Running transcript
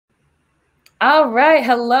All right.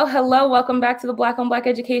 Hello, hello. Welcome back to the Black on Black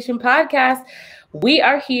Education Podcast. We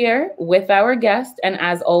are here with our guest, and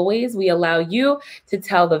as always, we allow you to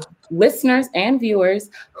tell the listeners and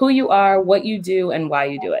viewers who you are, what you do, and why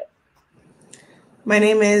you do it. My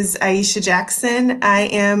name is Iesha Jackson. I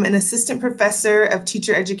am an assistant professor of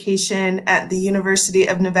teacher education at the University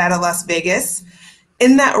of Nevada, Las Vegas.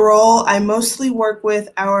 In that role, I mostly work with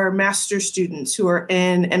our master's students who are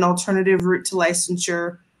in an alternative route to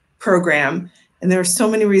licensure program. And there are so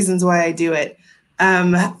many reasons why I do it.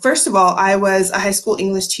 First of all, I was a high school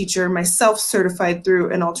English teacher myself, certified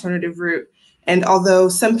through an alternative route. And although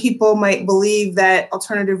some people might believe that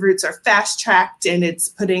alternative routes are fast-tracked and it's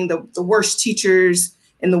putting the worst teachers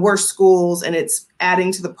in the worst schools and it's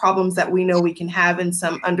adding to the problems that we know we can have in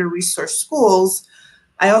some under-resourced schools,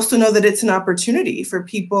 I also know that it's an opportunity for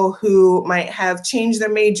people who might have changed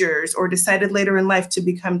their majors or decided later in life to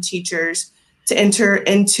become teachers to enter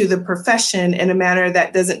into the profession in a manner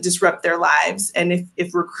that doesn't disrupt their lives. And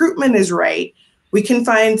if recruitment is right, we can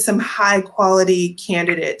find some high quality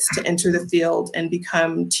candidates to enter the field and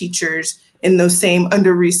become teachers in those same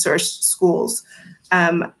under-resourced schools.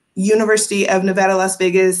 University of Nevada, Las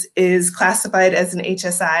Vegas is classified as an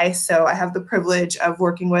HSI, so I have the privilege of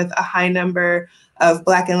working with a high number of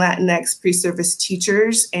Black and Latinx pre-service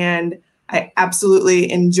teachers, and I absolutely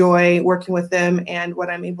enjoy working with them and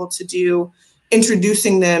what I'm able to do,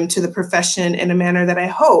 introducing them to the profession in a manner that I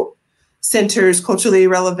hope centers culturally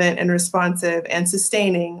relevant and responsive and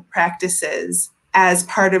sustaining practices as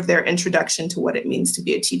part of their introduction to what it means to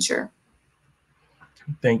be a teacher.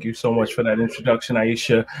 Thank you so much for that introduction,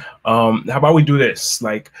 Iesha. How about we do this?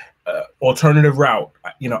 Like alternative route.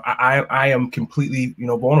 I am completely,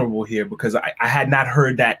 vulnerable here because I had not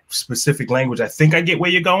heard that specific language. I think I get where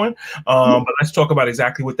you're going, but let's talk about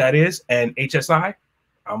exactly what that is. And HSI,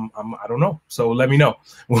 I don't know. So let me know.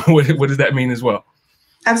 What does that mean as well?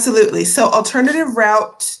 Absolutely. So alternative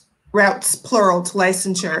routes, plural, to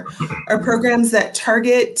licensure are programs that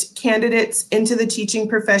target candidates into the teaching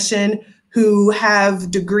profession who have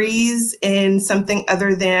degrees in something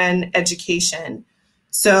other than education.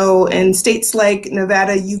 So in states like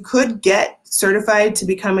Nevada, you could get certified to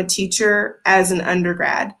become a teacher as an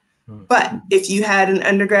undergrad. But if you had an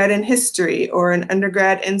undergrad in history or an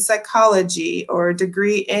undergrad in psychology or a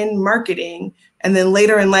degree in marketing, and then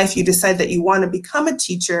later in life you decide that you want to become a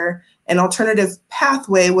teacher, an alternative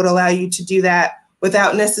pathway would allow you to do that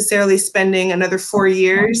without necessarily spending another 4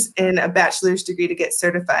 years in a bachelor's degree to get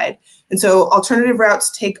certified. And so alternative routes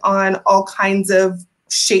take on all kinds of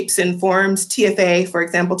shapes and forms. TFA, for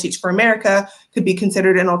example, Teach for America, could be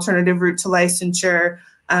considered an alternative route to licensure.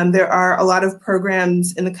 There are a lot of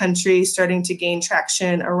programs in the country starting to gain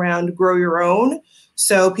traction around Grow Your Own.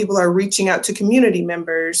 So people are reaching out to community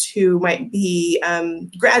members who might be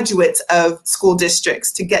graduates of school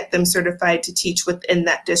districts to get them certified to teach within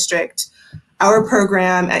that district. Our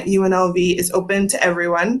program at UNLV is open to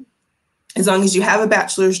everyone. As long as you have a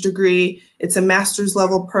bachelor's degree, it's a master's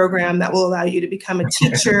level program that will allow you to become a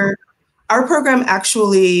teacher. Our program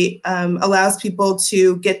actually allows people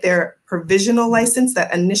to get their provisional license,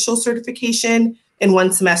 that initial certification, in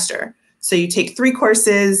 1 semester. So you take 3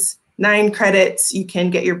 courses, 9 credits, you can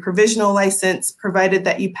get your provisional license, provided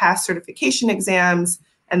that you pass certification exams,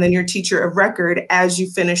 and then your teacher of record as you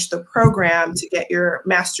finish the program to get your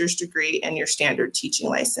master's degree and your standard teaching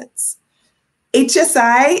license.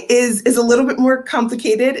 HSI is a little bit more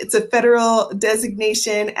complicated. It's a federal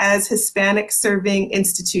designation as Hispanic Serving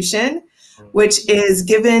Institution, which is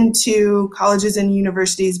given to colleges and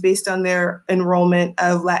universities based on their enrollment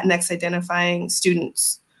of Latinx identifying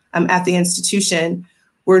students at the institution.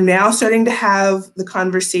 We're now starting to have the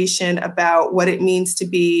conversation about what it means to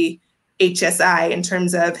be HSI in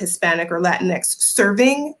terms of Hispanic or Latinx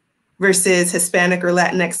serving versus Hispanic or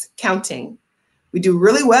Latinx counting. We do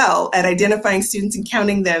really well at identifying students and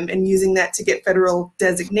counting them and using that to get federal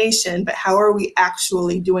designation, but how are we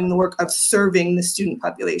actually doing the work of serving the student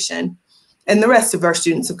population and the rest of our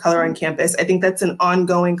students of color on campus? I think that's an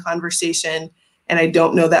ongoing conversation, and I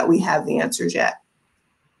don't know that we have the answers yet.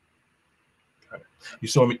 You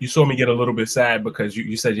saw me get a little bit sad because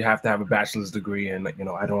you said you have to have a bachelor's degree, and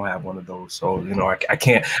I don't have one of those, so I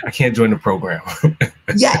can't join the program.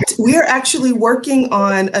 Yet we are actually working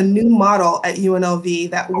on a new model at UNLV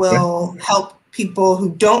that will help people who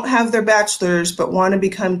don't have their bachelor's but want to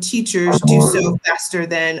become teachers do so faster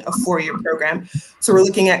than a 4-year program. So we're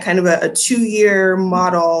looking at kind of a 2-year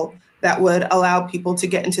model that would allow people to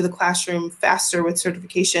get into the classroom faster with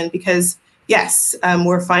certification, because yes,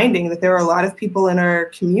 we're finding that there are a lot of people in our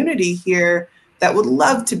community here that would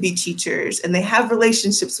love to be teachers, and they have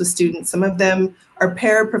relationships with students. Some of them are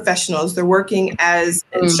paraprofessionals. They're working as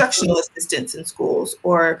instructional assistants in schools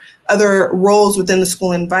or other roles within the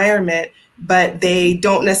school environment, but they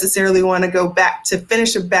don't necessarily want to go back to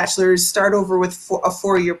finish a bachelor's, start over with a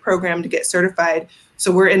 4-year program to get certified.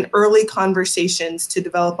 So we're in early conversations to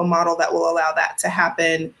develop a model that will allow that to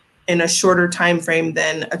happen in a shorter time frame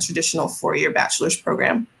than a traditional 4-year bachelor's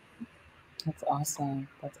program. That's awesome.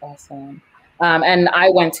 That's awesome. And I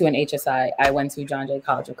went to an HSI. I went to John Jay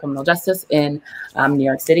College of Criminal Justice in New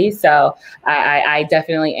York City. So I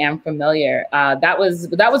definitely am familiar. That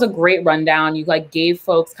was a great rundown. You like gave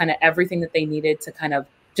folks kind of everything that they needed to kind of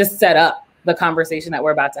just set up the conversation that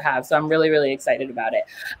we're about to have. So I'm really, really excited about it.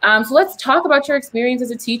 So let's talk about your experience as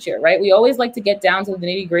a teacher, right? We always like to get down to the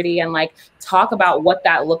nitty gritty and like talk about what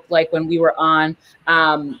that looked like when we were on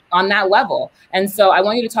that level. And so I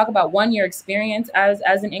want you to talk about your experience as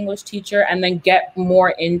an English teacher, and then get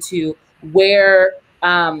more into where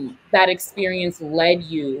that experience led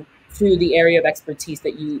you to the area of expertise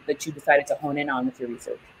that you decided to hone in on with your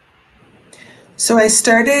research. So I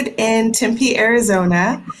started in Tempe,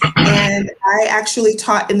 Arizona, and I actually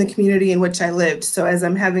taught in the community in which I lived. So as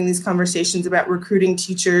I'm having these conversations about recruiting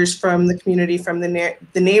teachers from the community, from the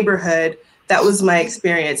neighborhood, that was my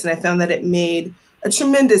experience. And I found that it made a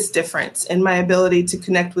tremendous difference in my ability to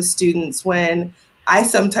connect with students when I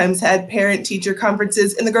sometimes had parent-teacher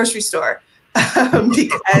conferences in the grocery store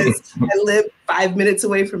because I lived 5 minutes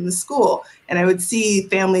away from the school, and I would see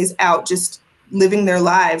families out just living their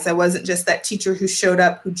lives. I wasn't just that teacher who showed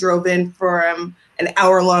up, who drove in for an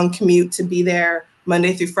hour-long commute to be there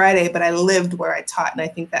Monday through Friday, but I lived where I taught, and I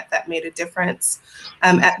think that made a difference.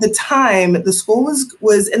 At the time, the school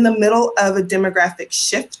was in the middle of a demographic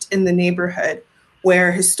shift in the neighborhood,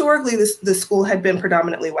 where historically the school had been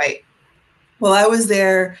predominantly white. While I was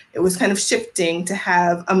there, it was kind of shifting to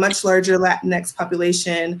have a much larger Latinx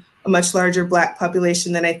population, a much larger Black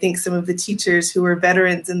population than I think some of the teachers who were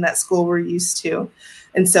veterans in that school were used to.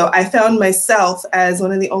 And so I found myself as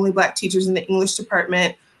one of the only Black teachers in the English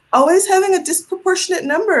department, always having a disproportionate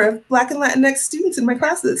number of Black and Latinx students in my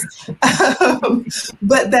classes.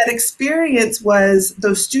 But that experience was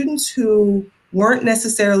those students who weren't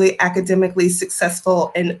necessarily academically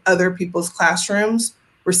successful in other people's classrooms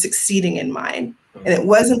were succeeding in mine. And it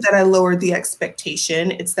wasn't that I lowered the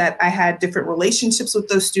expectation, it's that I had different relationships with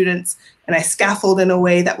those students, and I scaffolded in a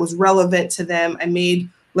way that was relevant to them. I made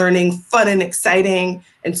learning fun and exciting,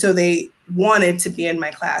 and so they wanted to be in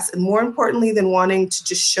my class. And more importantly than wanting to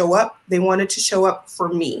just show up, they wanted to show up for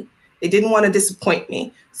me. They didn't want to disappoint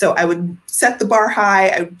me. So I would set the bar high,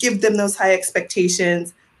 I would give them those high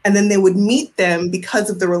expectations, and then they would meet them because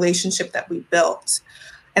of the relationship that we built.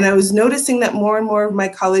 And I was noticing that more and more of my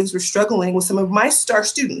colleagues were struggling with some of my star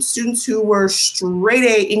students. Students who were straight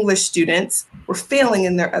A English students were failing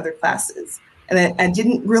in their other classes. And I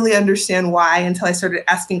didn't really understand why until I started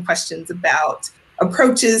asking questions about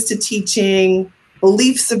approaches to teaching,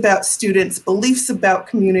 beliefs about students, beliefs about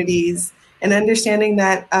communities, and understanding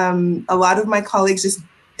that a lot of my colleagues just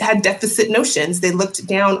had deficit notions. They looked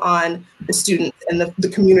down on the students and the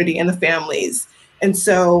community and the families. And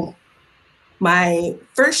so my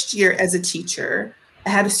first year as a teacher, I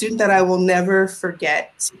had a student that I will never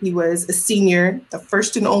forget. He was a senior, the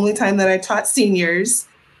first and only time that I taught seniors.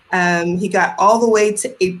 He got all the way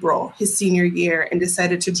to April, his senior year, and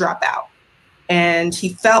decided to drop out. And he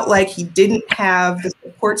felt like he didn't have the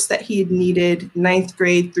supports that he had needed 9th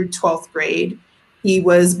grade through 12th grade. He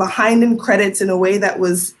was behind in credits in a way that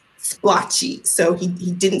was splotchy. So he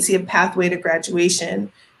didn't see a pathway to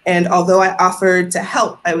graduation. And although I offered to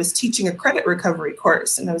help, I was teaching a credit recovery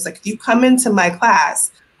course. And I was like, if you come into my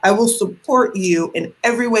class, I will support you in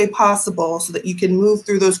every way possible so that you can move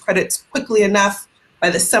through those credits quickly enough. By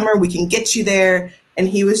the summer, we can get you there. And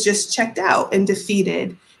he was just checked out and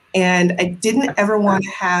defeated. And I didn't ever want to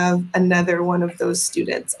have another one of those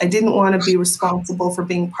students. I didn't want to be responsible for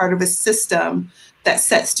being part of a system that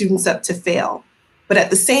set students up to fail. But at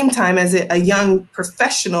the same time, as a young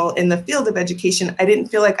professional in the field of education, I didn't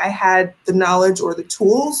feel like I had the knowledge or the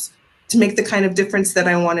tools to make the kind of difference that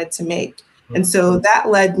I wanted to make. And so that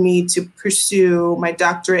led me to pursue my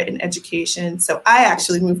doctorate in education. So I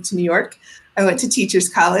actually moved to New York. I went to Teachers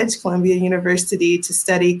College, Columbia University, to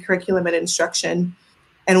study curriculum and instruction.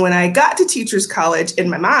 And when I got to Teachers College, in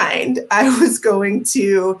my mind, I was going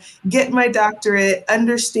to get my doctorate,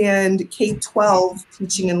 understand K-12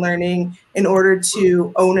 teaching and learning in order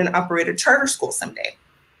to own and operate a charter school someday.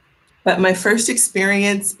 But my first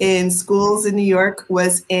experience in schools in New York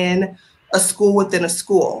was in a school within a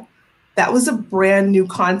school. That was a brand new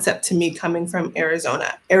concept to me coming from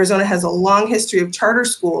Arizona. Arizona has a long history of charter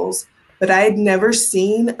schools, but I had never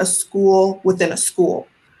seen a school within a school.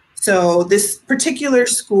 So this particular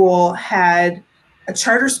school had a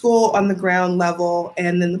charter school on the ground level,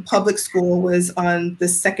 and then the public school was on the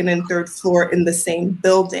second and third floor in the same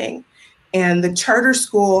building. And the charter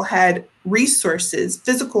school had resources,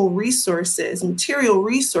 physical resources, material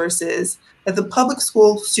resources that the public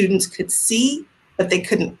school students could see, but they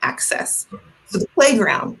couldn't access. So the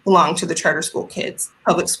playground belonged to the charter school kids.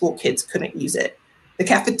 Public school kids couldn't use it. The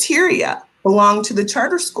cafeteria belonged to the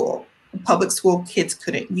charter school. The public school kids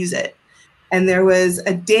couldn't use it. And there was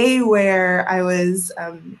a day where I was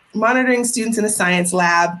monitoring students in a science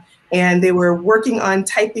lab, and they were working on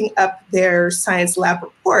typing up their science lab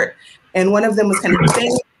report. And one of them was kind of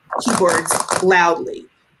banging keyboards loudly.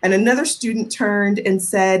 And another student turned and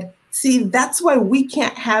said, "See, that's why we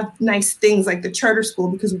can't have nice things like the charter school,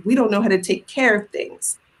 because we don't know how to take care of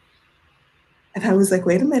things." And I was like,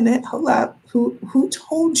 wait a minute, hold up. Who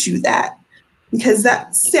told you that? Because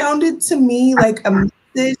that sounded to me like a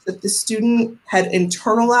message that the student had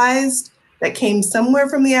internalized that came somewhere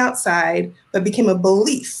from the outside, but became a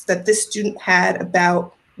belief that this student had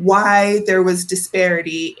about why there was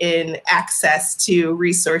disparity in access to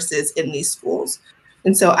resources in these schools.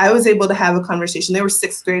 And so I was able to have a conversation. They were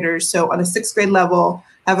sixth graders. So on a sixth grade level,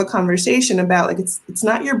 have a conversation about, like, it's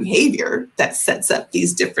not your behavior that sets up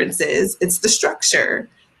these differences. It's the structure.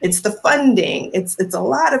 It's the funding. It's a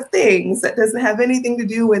lot of things that doesn't have anything to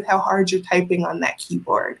do with how hard you're typing on that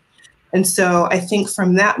keyboard. And so I think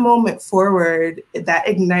from that moment forward, that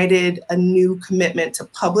ignited a new commitment to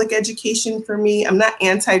public education for me. I'm not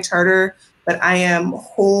anti-charter, but I am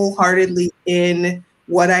wholeheartedly in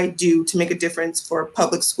what I do to make a difference for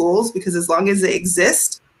public schools, because as long as they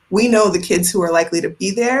exist, we know the kids who are likely to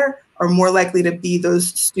be there are more likely to be those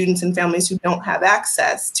students and families who don't have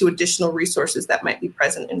access to additional resources that might be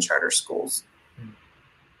present in charter schools.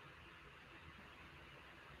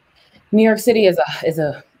 New York City is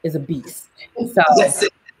a beast. So Yes.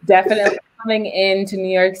 Definitely coming into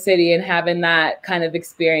New York City and having that kind of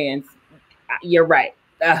experience. You're right.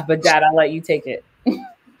 But Dad, I'll let you take it.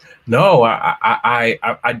 No, I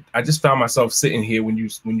just found myself sitting here when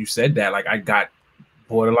you said that, like, I got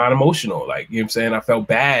borderline emotional. Like, you know what I'm saying? I felt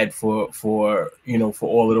bad for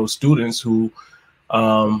all of those students who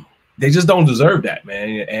they just don't deserve that,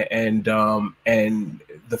 man. And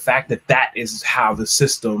the fact that is how the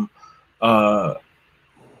system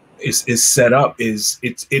is set up is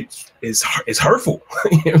hurtful.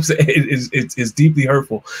 You know what I'm saying? It's deeply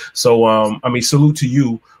hurtful. So I mean, salute to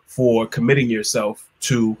you for committing yourself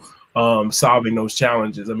to solving those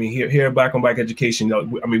challenges. I mean, here at Black on Black Education, I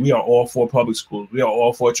mean, we are all for public schools. We are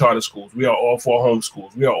all for charter schools. We are all for home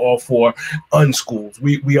schools. We are all for unschools.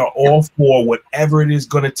 We are all for whatever it is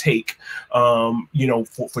going to take,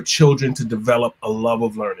 for children to develop a love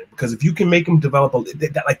of learning. Because if you can make them develop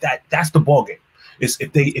that's the ballgame. It's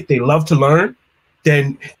if they love to learn,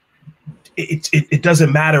 then it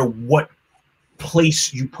doesn't matter what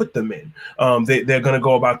place you put them in. They're going to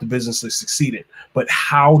go about the business of succeeding. But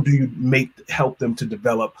how do you help them to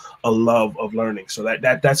develop a love of learning? So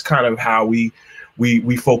that's kind of how we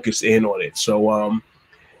focus in on it. So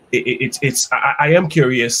I am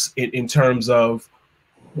curious in terms of,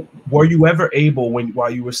 were you ever able,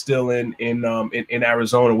 while you were still in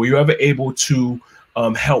Arizona, were you ever able to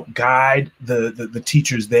help guide the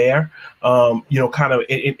teachers there, kind of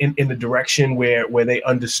in the direction where they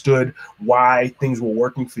understood why things were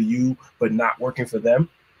working for you but not working for them?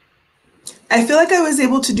 I feel like I was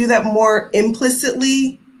able to do that more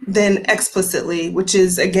implicitly than explicitly, which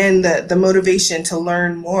is, again, the motivation to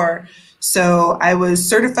learn more. So I was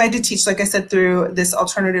certified to teach, like I said, through this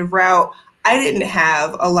alternative route. I didn't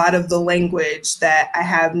have a lot of the language that I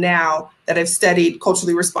have now that I've studied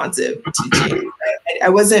culturally responsive teaching. I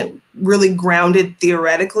wasn't really grounded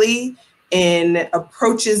theoretically in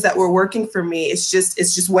approaches that were working for me. It's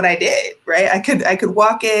just what I did, right? I could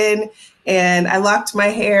walk in, and I locked my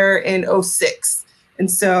hair in 2006. And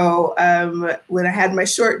so when I had my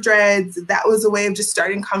short dreads, that was a way of just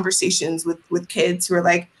starting conversations with kids who are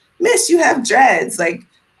like, "Miss, you have dreads." Like,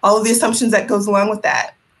 all of the assumptions that goes along with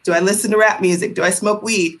that. Do I listen to rap music? Do I smoke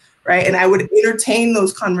weed? Right? And I would entertain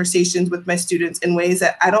those conversations with my students in ways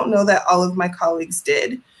that I don't know that all of my colleagues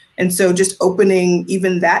did. And so just opening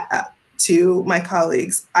even that up to my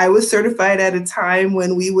colleagues. I was certified at a time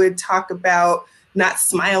when we would talk about not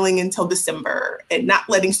smiling until December and not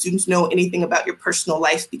letting students know anything about your personal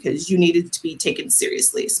life because you needed to be taken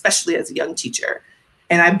seriously, especially as a young teacher.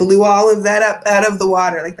 And I blew all of that up out of the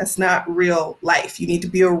water. Like, that's not real life. You need to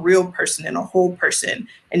be a real person and a whole person.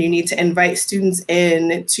 And you need to invite students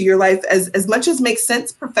in to your life as much as makes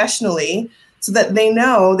sense professionally, so that they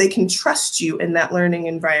know they can trust you in that learning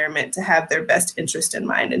environment to have their best interest in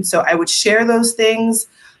mind. And so I would share those things,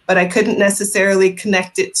 but I couldn't necessarily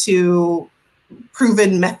connect it to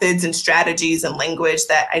proven methods and strategies and language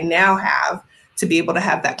that I now have to be able to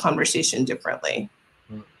have that conversation differently.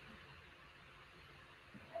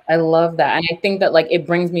 I love that. And I think that, like, it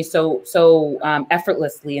brings me so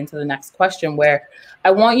effortlessly into the next question, where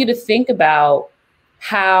I want you to think about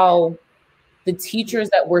how the teachers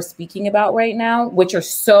that we're speaking about right now, which are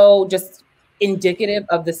so just indicative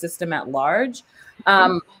of the system at large,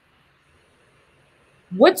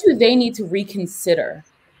 what do they need to reconsider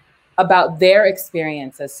about their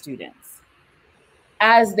experience as students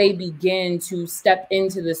as they begin to step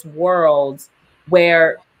into this world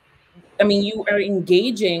where, I mean, you are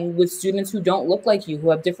engaging with students who don't look like you, who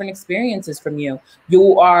have different experiences from you.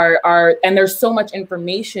 You are, and there's so much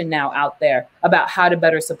information now out there about how to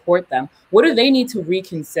better support them. What do they need to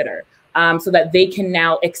reconsider so that they can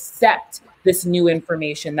now accept this new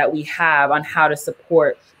information that we have on how to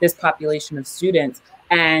support this population of students?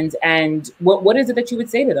 And what is it that you would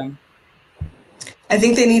say to them? I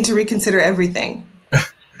think they need to reconsider everything.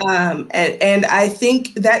 And I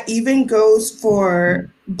think that even goes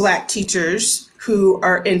for Black teachers who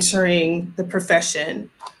are entering the profession.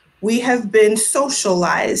 We have been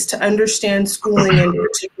socialized to understand schooling in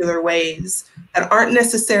particular ways that aren't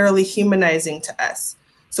necessarily humanizing to us.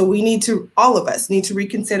 So we need to, all of us need to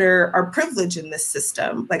reconsider our privilege in this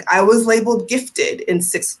system. Like, I was labeled gifted in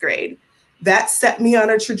 6th grade. That set me on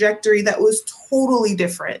a trajectory that was totally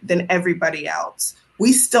different than everybody else.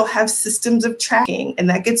 We still have systems of tracking, and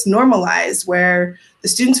that gets normalized where the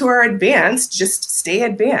students who are advanced just stay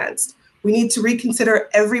advanced. We need to reconsider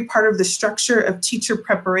every part of the structure of teacher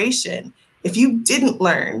preparation. If you didn't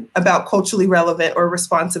learn about culturally relevant or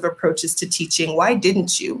responsive approaches to teaching, why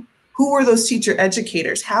didn't you? Who were those teacher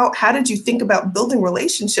educators? How did you think about building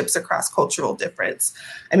relationships across cultural difference?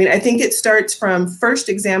 I mean, I think it starts from first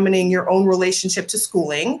examining your own relationship to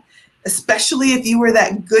schooling, especially if you were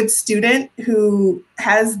that good student who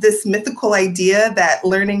has this mythical idea that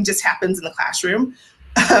learning just happens in the classroom.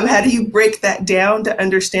 How do you break that down to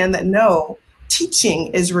understand that no, teaching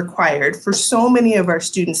is required for so many of our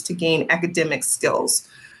students to gain academic skills?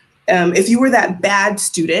 If you were that bad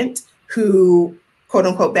student who, quote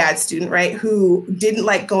unquote, bad student, right, who didn't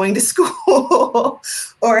like going to school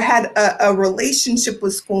or had a relationship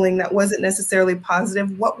with schooling that wasn't necessarily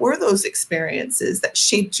positive, what were those experiences that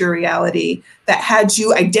shaped your reality, that had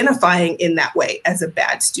you identifying in that way as a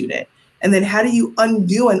bad student? And then how do you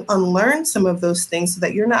undo and unlearn some of those things so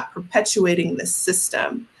that you're not perpetuating this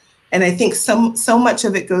system? And I think so much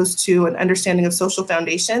of it goes to an understanding of social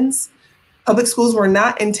foundations. Public schools were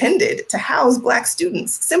not intended to house Black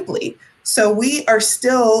students, simply. So we are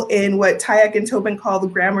still in what Tayek and Tobin call the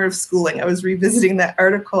grammar of schooling. I was revisiting that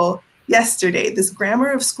article yesterday. This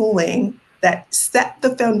grammar of schooling that set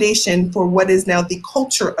the foundation for what is now the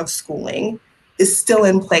culture of schooling is still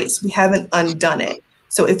in place. We haven't undone it.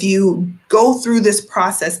 So if you go through this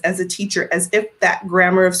process as a teacher, as if that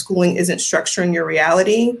grammar of schooling isn't structuring your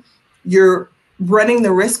reality, you're running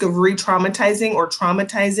the risk of re-traumatizing or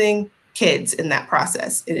traumatizing kids in that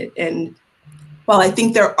process. And while I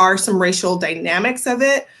think there are some racial dynamics of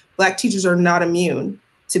it, Black teachers are not immune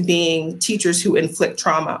to being teachers who inflict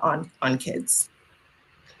trauma on kids.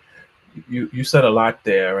 You said a lot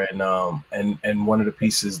there, and one of the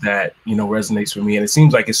pieces that resonates with me, and it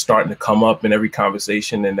seems like it's starting to come up in every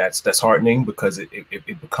conversation, and that's heartening, because it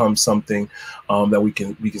becomes something that we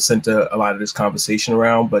can center a lot of this conversation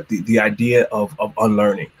around. But the idea of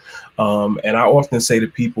unlearning, and I often say to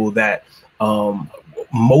people that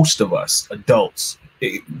most of us adults,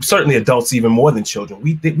 certainly adults even more than children,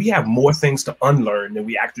 we have more things to unlearn than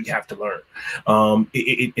we actually have to learn.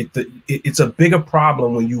 It's a bigger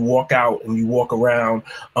problem when you walk out and you walk around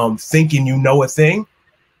thinking you know a thing,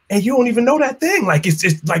 and you don't even know that thing. Like, it's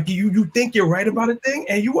like you think you're right about a thing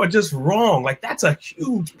and you are just wrong. Like, that's a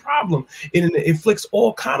huge problem. It inflicts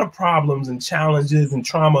all kind of problems and challenges and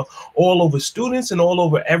trauma all over students and all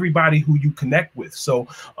over everybody who you connect with. So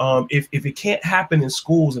if it can't happen in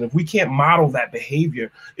schools, and if we can't model that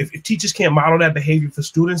behavior, if teachers can't model that behavior for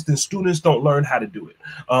students, then students don't learn how to do it.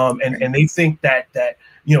 And they think that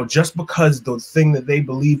just because the thing that they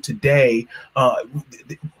believe today,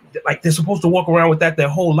 like they're supposed to walk around with that their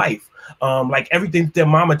whole life. Like everything their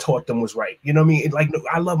mama taught them was right. You know what I mean? Like,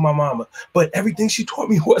 I love my mama, but everything she taught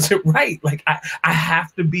me wasn't right. Like I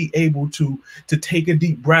have to be able to take a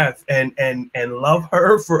deep breath and love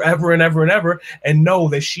her forever and ever and ever, and know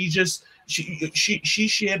that she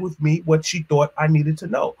shared with me what she thought I needed to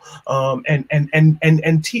know. And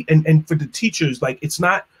for the teachers, like, it's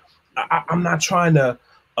not, I'm not trying to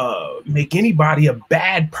make anybody a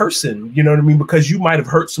bad person, you know what I mean? Because you might have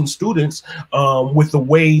hurt some students with the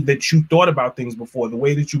way that you thought about things before, the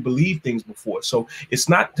way that you believe things before. So it's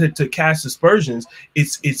not to cast aspersions.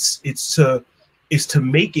 It's to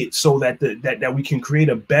make it so that that we can create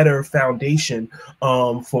a better foundation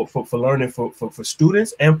for learning for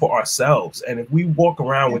students and for ourselves. And if we walk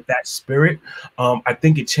around with that spirit, I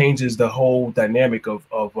think it changes the whole dynamic of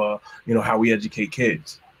you know, how we educate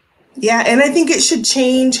kids. Yeah, and I think it should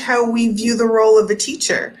change how we view the role of a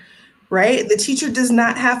teacher, right? The teacher does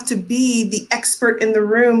not have to be the expert in the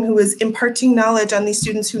room who is imparting knowledge on these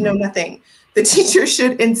students who know nothing. The teacher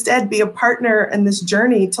should instead be a partner in this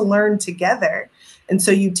journey to learn together. And so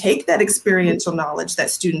you take that experiential knowledge that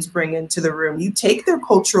students bring into the room, you take their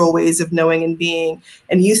cultural ways of knowing and being,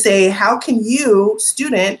 and you say, how can you,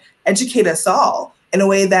 student, educate us all in a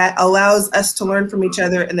way that allows us to learn from each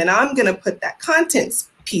other? And then I'm going to put that contents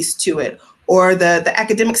piece to it, or the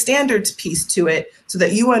academic standards piece to it, so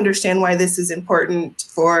that you understand why this is important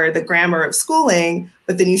for the grammar of schooling.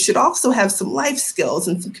 But then you should also have some life skills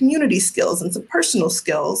and some community skills and some personal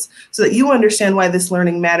skills, so that you understand why this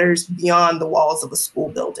learning matters beyond the walls of a school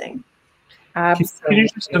building. Absolutely.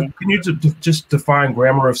 Can you just define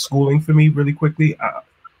grammar of schooling for me really quickly?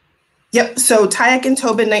 Yep. So Tyack and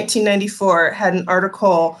Tobin, 1994, had an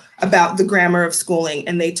article about the grammar of schooling,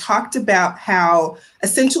 and they talked about how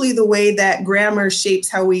essentially the way that grammar shapes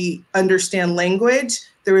how we understand language,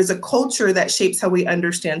 there is a culture that shapes how we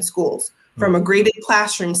understand schools, from a graded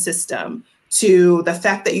classroom system to the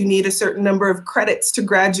fact that you need a certain number of credits to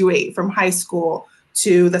graduate from high school,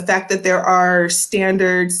 to the fact that there are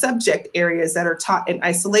standard subject areas that are taught in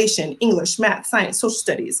isolation: English, math, science, social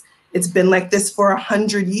studies. It's been like this for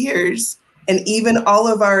 100 years. And even all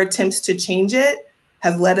of our attempts to change it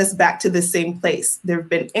have led us back to the same place. There have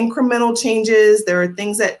been incremental changes. There are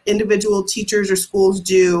things that individual teachers or schools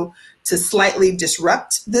do to slightly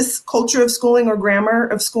disrupt this culture of schooling or grammar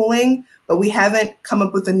of schooling, but we haven't come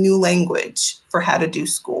up with a new language for how to do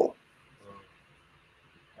school.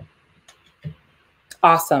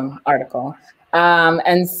 Awesome article.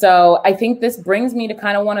 And so I think this brings me to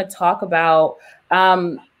kind of want to talk about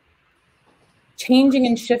changing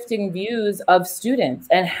and shifting views of students,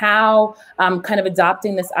 and how kind of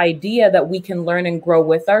adopting this idea that we can learn and grow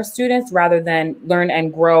with our students rather than learn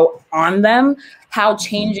and grow on them, how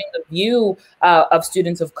changing the view of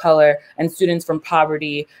students of color and students from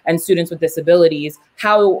poverty and students with disabilities,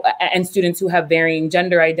 and students who have varying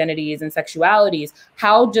gender identities and sexualities,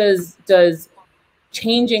 how does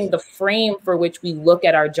changing the frame for which we look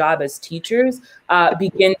at our job as teachers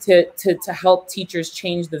begin to help teachers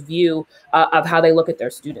change the view of how they look at their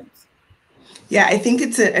students? Yeah, I think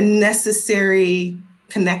it's a necessary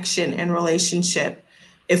connection and relationship.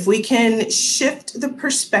 If we can shift the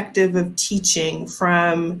perspective of teaching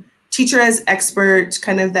from teacher as expert,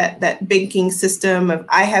 kind of that banking system of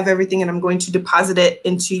I have everything and I'm going to deposit it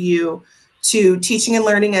into you, to teaching and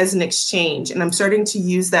learning as an exchange. And I'm starting to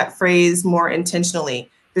use that phrase more intentionally.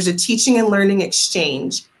 There's a teaching and learning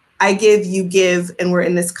exchange. I give, you give, and we're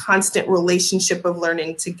in this constant relationship of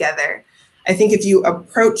learning together. I think if you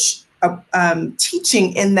approach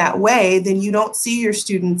teaching in that way, then you don't see your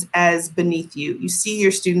students as beneath you. You see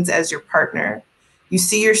your students as your partner. You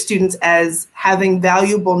see your students as having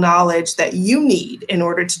valuable knowledge that you need in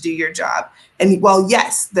order to do your job. And while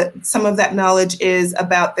yes, some of that knowledge is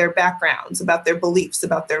about their backgrounds, about their beliefs,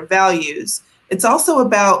 about their values, it's also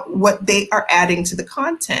about what they are adding to the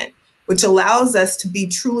content, which allows us to be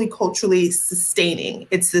truly culturally sustaining.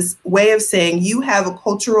 It's this way of saying you have a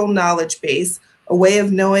cultural knowledge base, a way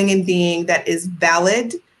of knowing and being that is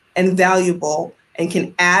valid and valuable and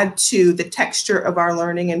can add to the texture of our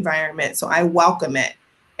learning environment. So I welcome it.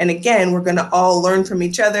 And again, we're going to all learn from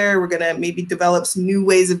each other. We're going to maybe develop some new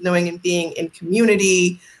ways of knowing and being in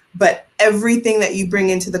community. But everything that you bring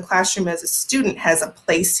into the classroom as a student has a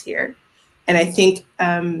place here. And I think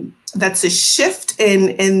that's a shift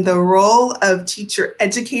in the role of teacher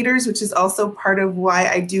educators, which is also part of why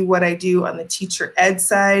I do what I do on the teacher ed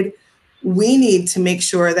side. We need to make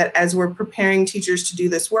sure that as we're preparing teachers to do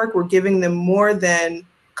this work, we're giving them more than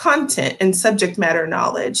content and subject matter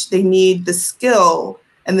knowledge. They need the skill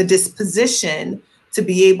and the disposition to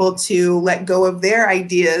be able to let go of their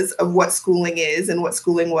ideas of what schooling is and what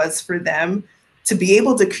schooling was for them, to be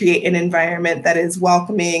able to create an environment that is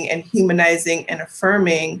welcoming and humanizing and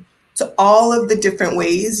affirming to all of the different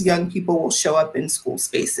ways young people will show up in school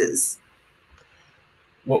spaces.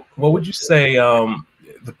 What would you say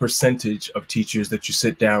the percentage of teachers that you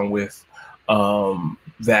sit down with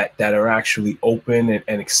that are actually open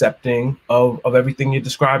and accepting of everything you're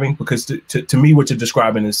describing? Because to me, what you're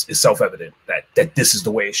describing is self-evident that this is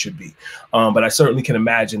the way it should be. But I certainly can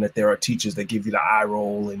imagine that there are teachers that give you the eye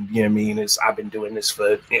roll and, you know what I mean, I've been doing this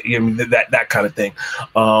for, you know, that kind of thing.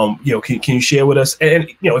 You know, can you share with us? And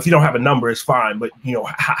you know, if you don't have a number, it's fine. But you know,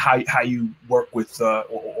 how you work with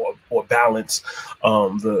or balance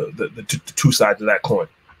the two sides of that coin.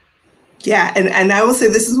 Yeah, and I will say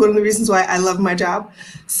this is one of the reasons why I love my job.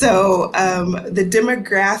 So the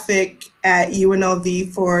demographic at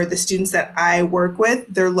UNLV for the students that I work with,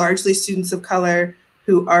 they're largely students of color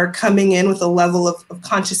who are coming in with a level of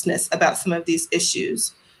consciousness about some of these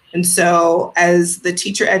issues. And so as the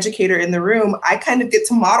teacher educator in the room, I kind of get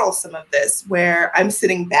to model some of this, where I'm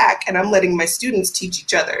sitting back and I'm letting my students teach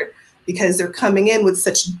each other, because they're coming in with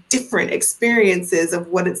such different experiences of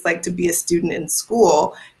what it's like to be a student in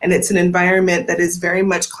school. And it's an environment that is very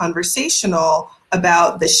much conversational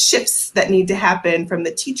about the shifts that need to happen from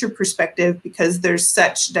the teacher perspective, because there's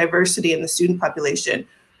such diversity in the student population: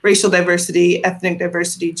 racial diversity, ethnic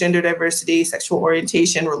diversity, gender diversity, sexual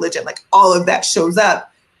orientation, religion, like all of that shows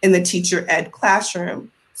up in the teacher ed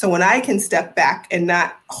classroom. So when I can step back and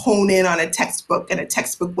not hone in on a textbook and a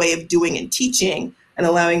textbook way of doing and teaching, and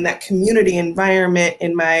allowing that community environment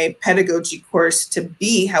in my pedagogy course to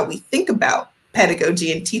be how we think about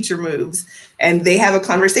pedagogy and teacher moves, and they have a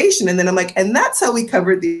conversation, and then I'm like, and that's how we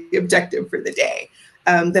cover the objective for the day.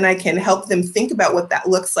 Then I can help them think about what that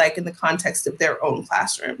looks like in the context of their own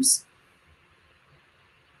classrooms.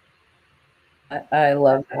 I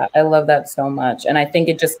love that. I love that so much. And I think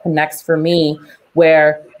it just connects for me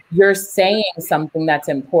where you're saying something that's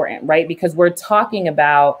important, right? Because we're talking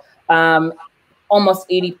about almost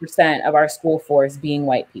 80% of our school force being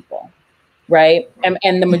white people, right?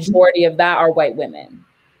 And the majority of that are white women.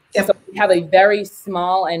 Yep. So we have a very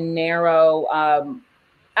small and narrow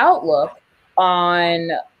outlook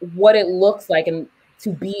on what it looks like and to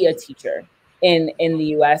be a teacher in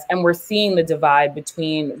the US. And we're seeing the divide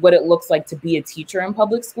between what it looks like to be a teacher in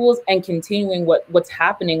public schools and continuing what's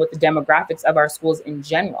happening with the demographics of our schools in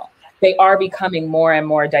general. They are becoming more and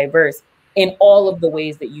more diverse in all of the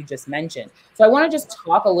ways that you just mentioned. So I want to just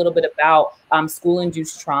talk a little bit about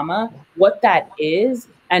school-induced trauma, what that is,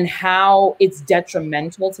 and how it's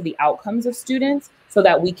detrimental to the outcomes of students, so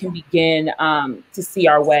that we can begin to see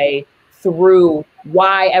our way through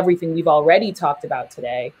why everything we've already talked about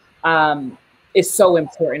today is so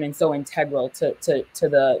important and so integral to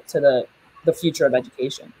the future of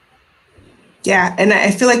education. Yeah, and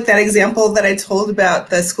I feel like that example that I told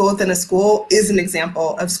about the school within a school is an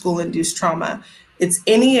example of school-induced trauma. It's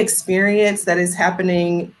any experience that is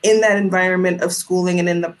happening in that environment of schooling and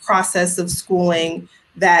in the process of schooling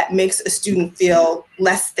that makes a student feel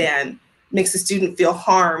less than, makes a student feel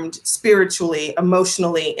harmed spiritually,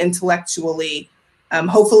 emotionally, intellectually,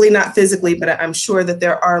 hopefully not physically, but I'm sure that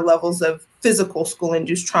there are levels of physical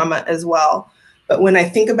school-induced trauma as well. But when I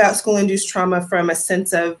think about school-induced trauma from a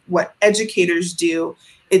sense of what educators do,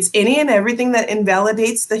 it's any and everything that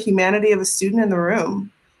invalidates the humanity of a student in the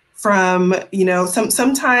room. From, you know,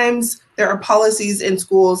 sometimes there are policies in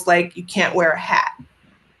schools like you can't wear a hat.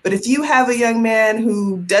 But if you have a young man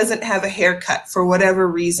who doesn't have a haircut for whatever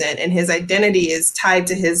reason, and his identity is tied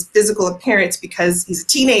to his physical appearance because he's a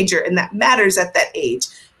teenager and that matters at that age,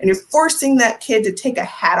 and you're forcing that kid to take a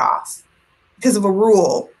hat off because of a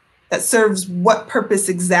rule that serves what purpose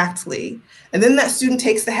exactly? And then that student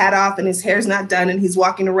takes the hat off and his hair's not done and he's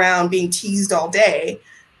walking around being teased all day.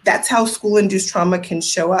 That's how school-induced trauma can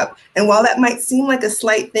show up. And while that might seem like a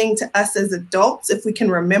slight thing to us as adults, if we can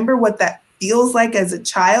remember what that feels like as a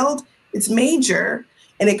child, it's major.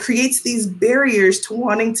 And it creates these barriers to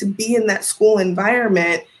wanting to be in that school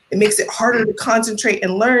environment. It makes it harder to concentrate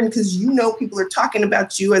and learn because you know people are talking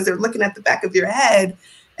about you as they're looking at the back of your head.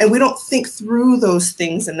 And we don't think through those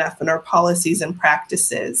things enough in our policies and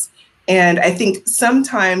practices. And I think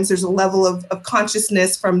sometimes there's a level of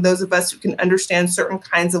consciousness from those of us who can understand certain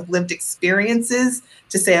kinds of lived experiences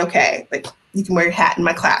to say, okay, like you can wear your hat in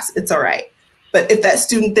my class, it's all right. But if that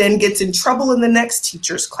student then gets in trouble in the next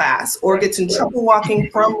teacher's class or gets in trouble walking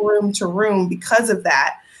from room to room because of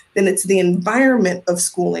that, then it's the environment of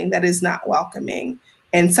schooling that is not welcoming.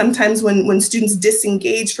 And sometimes when students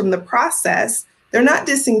disengage from the process, they're not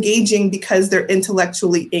disengaging because they're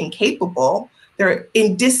intellectually incapable.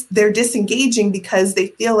 They're disengaging because they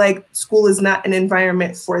feel like school is not an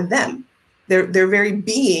environment for them. Their very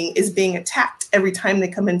being is being attacked every time they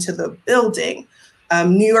come into the building.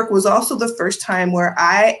 New York was also the first time where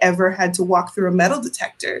I ever had to walk through a metal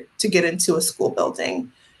detector to get into a school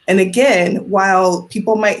building. And again, while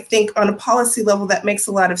people might think on a policy level that makes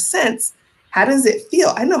a lot of sense, how does it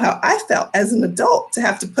feel? I know how I felt as an adult to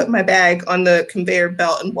have to put my bag on the conveyor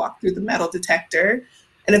belt and walk through the metal detector.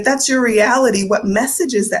 And if that's your reality, what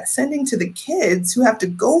message is that sending to the kids who have to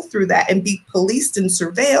go through that and be policed and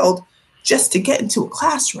surveilled just to get into a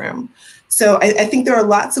classroom? So I think there are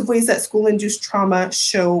lots of ways that school-induced trauma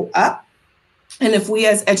show up. And if we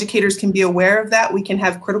as educators can be aware of that, we can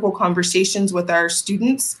have critical conversations with our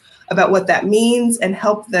students about what that means and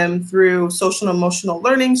help them through social and emotional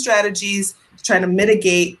learning strategies to try to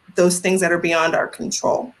mitigate those things that are beyond our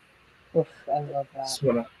control. Oof, I love that. Just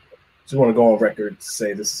want to go on record to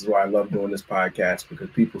say this is why I love doing this podcast, because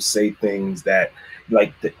people say things that,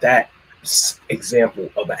 like that example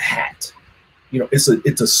of a hat. You know, it's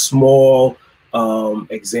a small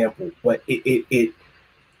example, but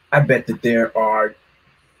I bet that there are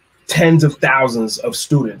tens of thousands of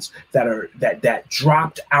students that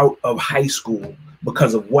dropped out of high school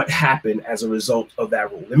because of what happened as a result of that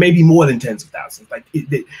rule. There may be more than tens of thousands,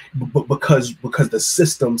 because the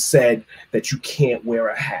system said that you can't wear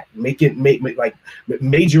a hat. Make like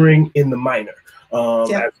majoring in the minor,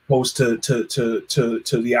 as opposed to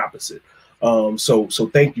the opposite. So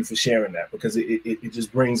thank you for sharing that, because it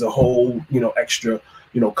just brings a whole, extra,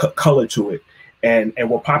 color to it. And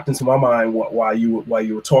what popped into my mind while you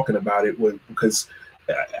were talking about it was because,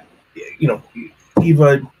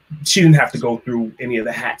 Eva, she didn't have to go through any of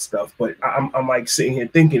the hat stuff, but I'm like sitting here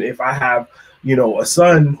thinking, if I have, a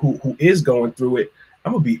son who is going through it,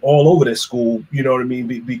 I'm gonna be all over this school. You know what I mean?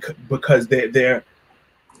 Because they're.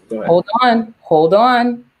 Hold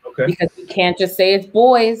on. Okay. Because you can't just say it's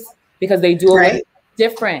boys, because they do it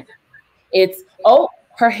different. It's,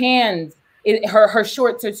 her hands. Her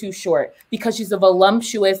shorts are too short, because she's a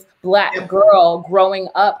voluptuous Black girl growing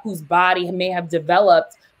up whose body may have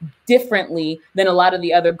developed differently than a lot of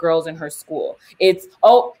the other girls in her school. It's,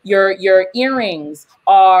 your earrings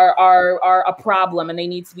are a problem and they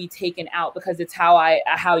need to be taken out because it's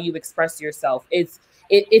how you express yourself.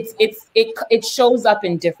 It shows up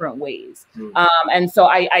in different ways. And so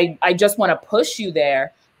I just want to push you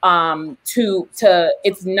there to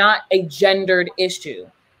it's not a gendered issue.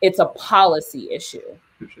 It's a policy issue.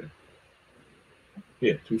 Touche.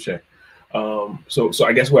 Yeah, touche. So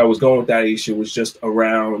I guess where I was going with that issue was just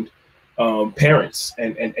around parents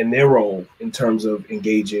and their role in terms of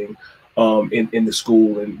engaging in the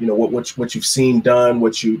school, and what you've seen done,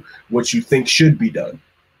 what you think should be done.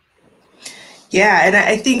 Yeah, and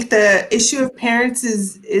I think the issue of parents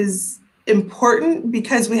is important,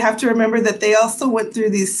 because we have to remember that they also went through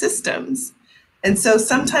these systems. And so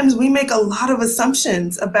sometimes we make a lot of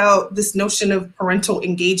assumptions about this notion of parental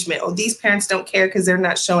engagement. Oh, these parents don't care because they're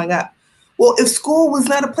not showing up. Well, if school was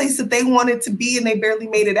not a place that they wanted to be and they barely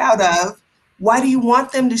made it out of, why do you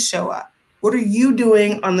want them to show up? What are you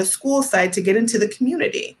doing on the school side to get into the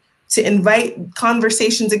community, to invite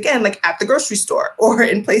conversations, again, like at the grocery store or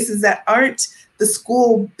in places that aren't the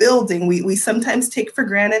school building? We sometimes take for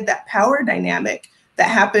granted that power dynamic that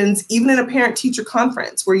happens even in a parent-teacher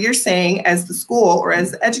conference, where you're saying, as the school or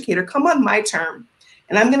as the educator, come on my term,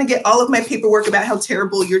 and I'm going to get all of my paperwork about how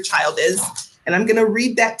terrible your child is, and I'm going to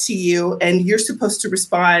read that to you, and you're supposed to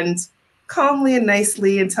respond calmly and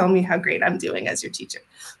nicely and tell me how great I'm doing as your teacher.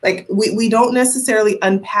 Like, we don't necessarily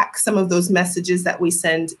unpack some of those messages that we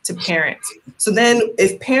send to parents. So then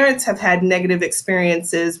if parents have had negative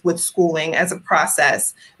experiences with schooling as a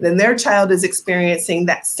process, then their child is experiencing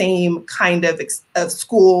that same kind of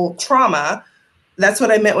school trauma. That's what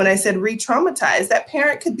I meant when I said re-traumatize. That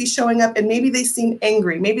parent could be showing up and maybe they seem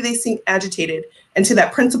angry, maybe they seem agitated. And to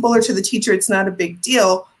that principal or to the teacher, it's not a big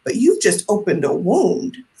deal, but you've just opened a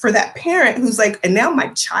wound for that parent who's like, and now my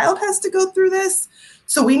child has to go through this.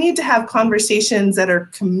 So we need to have conversations that are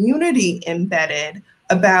community embedded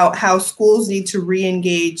about how schools need to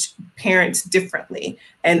re-engage parents differently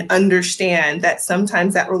and understand that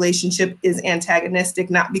sometimes that relationship is antagonistic,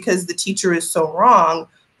 not because the teacher is so wrong,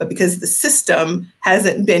 but because the system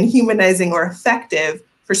hasn't been humanizing or effective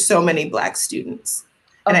for so many Black students.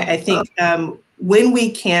 And I think when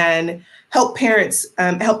we can help parents,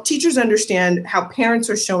 help teachers understand how parents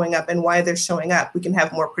are showing up and why they're showing up, we can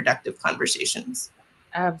have more productive conversations.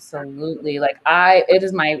 Absolutely. Like it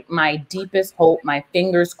is my deepest hope, my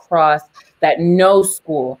fingers crossed, that no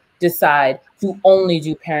school decide to only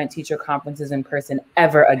do parent-teacher conferences in person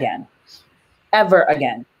ever again.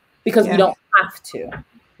 because we don't have to,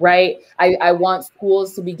 right? I want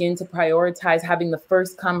schools to begin to prioritize having the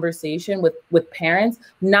first conversation with parents,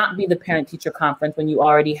 not be the parent-teacher conference when you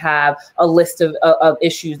already have a list of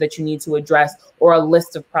issues that you need to address or a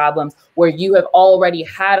list of problems where you have already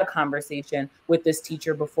had a conversation with this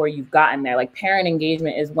teacher before you've gotten there. Like, parent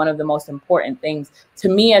engagement is one of the most important things to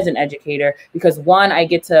me as an educator, because one, I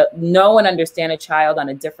get to know and understand a child on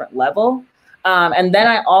a different level. And then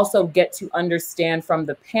I also get to understand from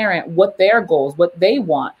the parent what their goals, what they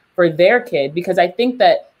want for their kid, because I think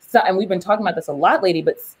that, and we've been talking about this a lot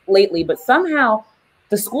lately, but somehow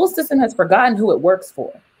the school system has forgotten who it works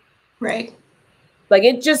for. Right. Like,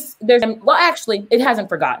 actually, it hasn't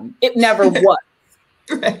forgotten. It never was.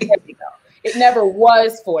 Right. There you go. It never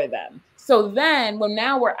was for them. So then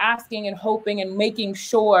now we're asking and hoping and making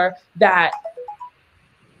sure that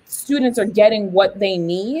students are getting what they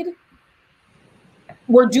need.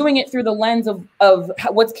 We're doing it through the lens of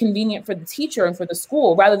what's convenient for the teacher and for the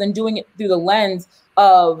school, rather than doing it through the lens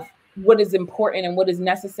of what is important and what is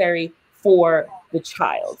necessary for the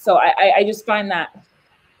child. So I just find that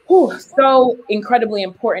so incredibly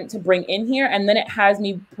important to bring in here. And then it has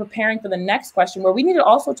me preparing for the next question, where we need to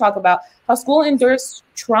also talk about how school-induced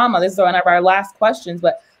trauma, this is one of our last questions,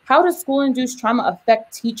 but how does school-induced trauma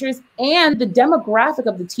affect teachers and the demographic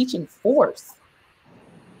of the teaching force?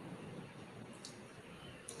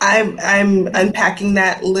 I'm unpacking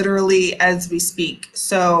that literally as we speak.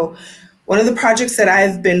 So one of the projects that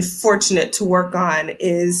I've been fortunate to work on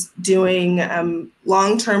is doing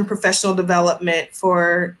long-term professional development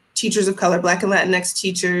for teachers of color, Black and Latinx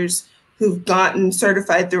teachers who've gotten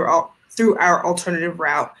certified through our alternative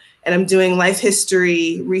route. And I'm doing life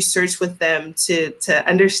history research with them to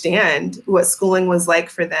understand what schooling was like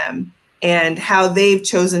for them and how they've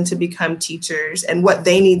chosen to become teachers and what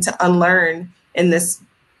they need to unlearn in this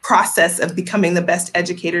process of becoming the best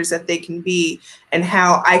educators that they can be, and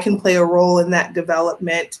how I can play a role in that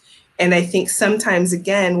development. And I think sometimes,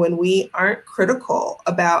 again, when we aren't critical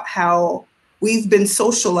about how we've been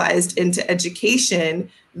socialized into education,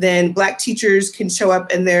 then Black teachers can show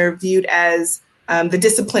up and they're viewed as the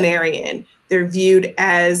disciplinarian. They're viewed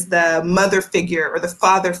as the mother figure or the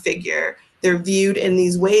father figure. They're viewed in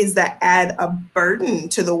these ways that add a burden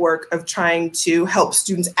to the work of trying to help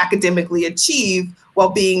students academically achieve while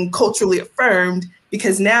being culturally affirmed,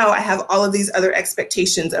 because now I have all of these other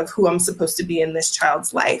expectations of who I'm supposed to be in this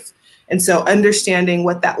child's life. And so understanding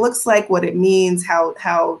what that looks like, what it means,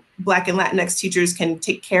 how Black and Latinx teachers can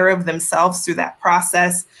take care of themselves through that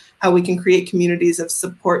process, how we can create communities of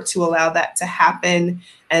support to allow that to happen,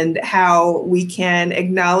 and how we can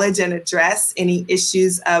acknowledge and address any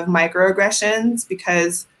issues of microaggressions,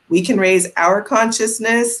 because we can raise our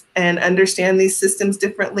consciousness and understand these systems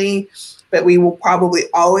differently, but we will probably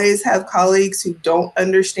always have colleagues who don't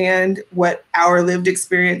understand what our lived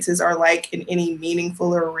experiences are like in any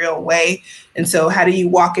meaningful or real way. And so how do you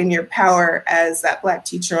walk in your power as that Black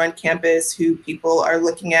teacher on campus who people are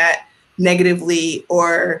looking at negatively,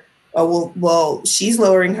 or well, she's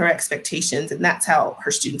lowering her expectations and that's how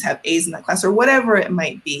her students have A's in that class, or whatever it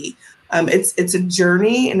might be. It's a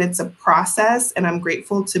journey and it's a process, and I'm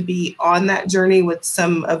grateful to be on that journey with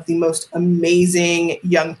some of the most amazing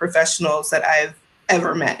young professionals that I've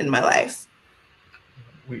ever met in my life.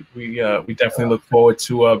 We definitely look forward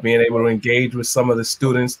to being able to engage with some of the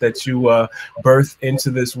students that you birth into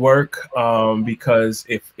this work, because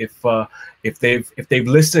if they've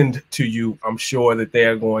listened to you, I'm sure that they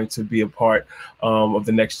are going to be a part of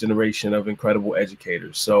the next generation of incredible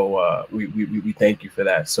educators. So we thank you for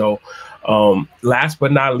that. So last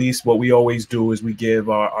but not least, what we always do is we give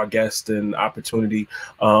our guests an opportunity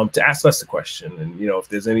to ask us a question, and if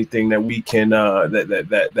there's anything that we can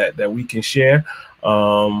that we can share.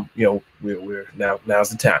 We're now's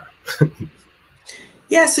the time.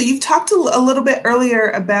 Yeah, so you've talked a little bit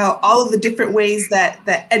earlier about all of the different ways that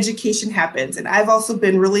education happens. And I've also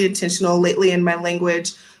been really intentional lately in my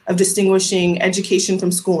language of distinguishing education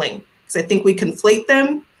from schooling, because I think we conflate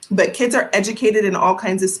them, but kids are educated in all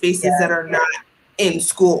kinds of spaces that are not in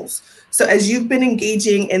schools. So as you've been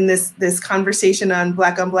engaging in this conversation on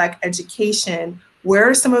Black education, where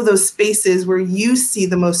are some of those spaces where you see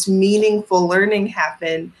the most meaningful learning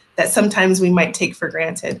happen that sometimes we might take for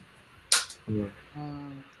granted? Yeah.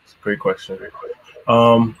 It's a great question.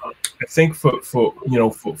 I think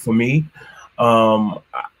for me,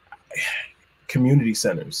 community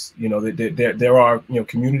centers. There are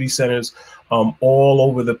community centers all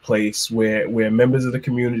over the place where members of the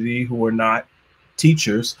community who are not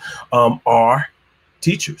teachers are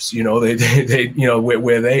teachers. They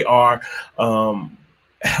where they are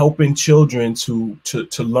helping children to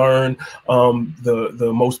learn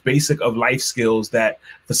the most basic of life skills that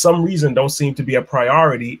for some reason don't seem to be a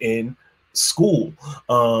priority in school.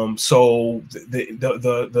 So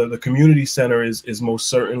the community center is most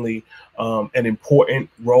certainly an important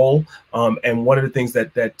role. And one of the things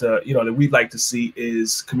that we'd like to see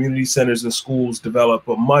is community centers and schools develop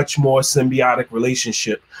a much more symbiotic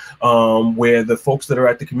relationship, where the folks that are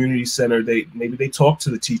at the community center, maybe they talk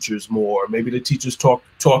to the teachers more, maybe the teachers talk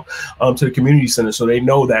to the community center, so they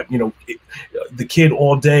know that the kid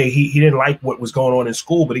all day he didn't like what was going on in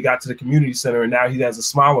school, but he got to the community center and now he has a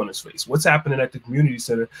smile on his face. What's happening at the community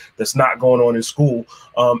center that's not going on in school,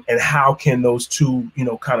 and how can those two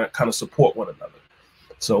kind of support one another?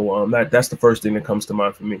 So that's the first thing that comes to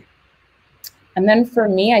mind for me. And then for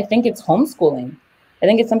me, I think it's homeschooling. I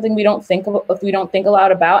think it's something we don't think a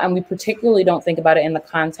lot about, and we particularly don't think about it in the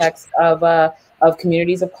context of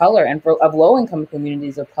communities of color and of low-income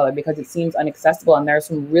communities of color, because it seems inaccessible. And there are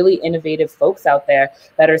some really innovative folks out there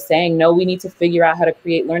that are saying, no, we need to figure out how to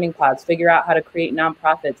create learning pods, figure out how to create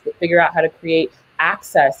nonprofits, figure out how to create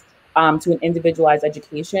access to an individualized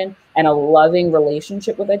education and a loving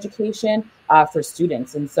relationship with education for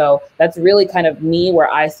students. And so that's really kind of me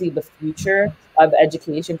where I see the future of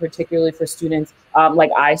education, particularly for students like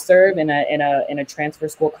I serve in a transfer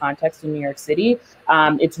school context in New York City.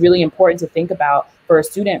 It's really important to think about for a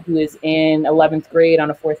student who is in 11th grade on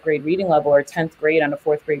a 4th grade reading level or 10th grade on a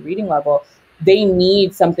 4th grade reading level. They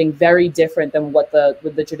need something very different than what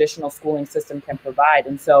the traditional schooling system can provide.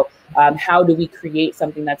 And so how do we create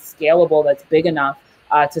something that's scalable, that's big enough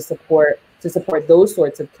to support those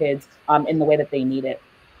sorts of kids in the way that they need it?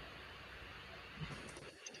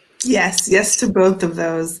 Yes to both of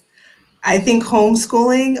those. I think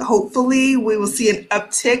homeschooling, hopefully we will see an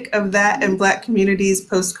uptick of that in Black communities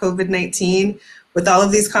post-COVID-19 with all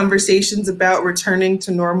of these conversations about returning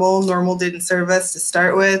to normal. Normal didn't serve us to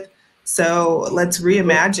start with. So let's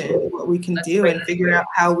reimagine what we can do and figure out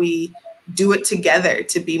how we do it together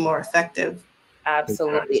to be more effective.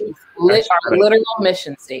 Absolutely. Our literal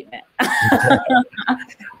mission statement.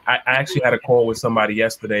 I actually had a call with somebody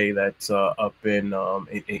yesterday that's up in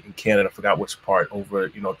Canada. I forgot which part, over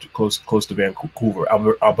close to Vancouver,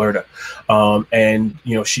 Alberta, and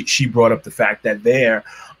she brought up the fact that the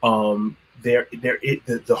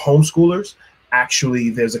homeschoolers, actually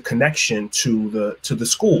there's a connection to the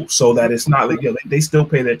school, so that it's not like they still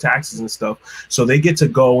pay their taxes and stuff, so they get to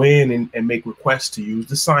go in and make requests to use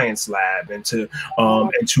the science lab and to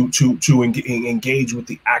engage with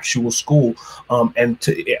the actual school.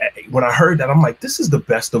 When I heard that, I'm like, this is the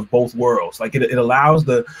best of both worlds. Like it allows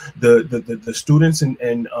the students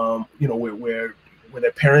and where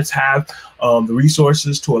their parents have the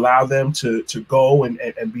resources to allow them to go and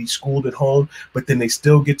be schooled at home, but then they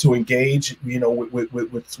still get to engage,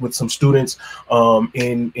 with some students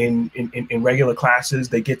in regular classes.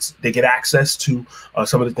 They get access to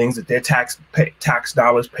some of the things that their tax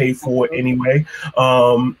dollars pay for anyway,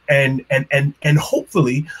 and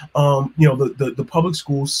hopefully, the public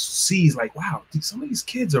school sees like, wow, some of these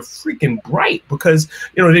kids are freaking bright, because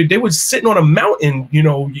they were sitting on a mountain,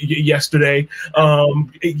 yesterday.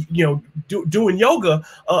 Doing yoga,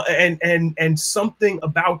 and something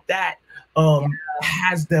about that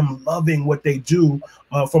has them loving what they do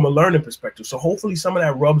from a learning perspective. So hopefully some of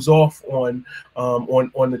that rubs off on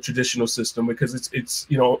the traditional system, because it's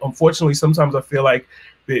unfortunately sometimes I feel like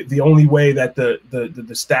the only way that the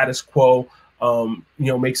status quo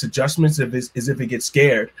makes adjustments is if it gets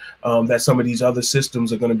scared that some of these other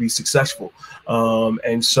systems are going to be successful.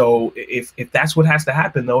 And so if that's what has to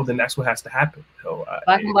happen, though, then that's what has to happen. So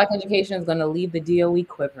Black education is going to leave the DOE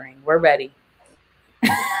quivering. We're ready.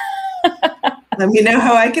 Let me know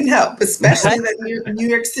how I can help, especially the New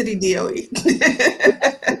York City DOE.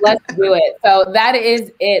 Let's do it. So that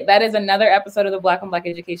is it. That is another episode of the Black on Black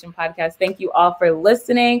Education podcast. Thank you all for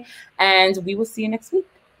listening, and we will see you next week.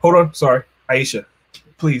 Hold on. Sorry. Iesha,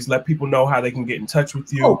 please let people know how they can get in touch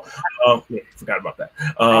with you. Forgot about that.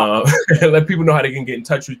 Let people know how they can get in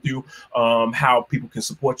touch with you, how people can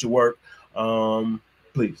support your work,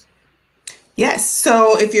 please. Yes,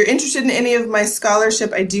 so if you're interested in any of my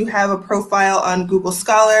scholarship, I do have a profile on Google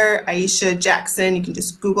Scholar, Iesha Jackson. You can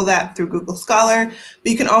just Google that through Google Scholar.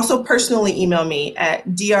 But you can also personally email me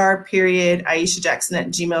at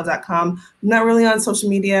dr.ieshajackson@gmail.com. I'm not really on social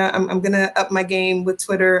media. I'm going to up my game with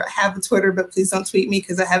Twitter. I have a Twitter, but please don't tweet me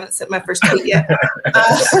because I haven't sent my first tweet yet.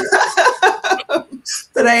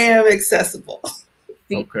 But I am accessible.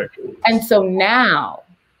 Okay. And so now,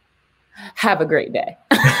 have a great day.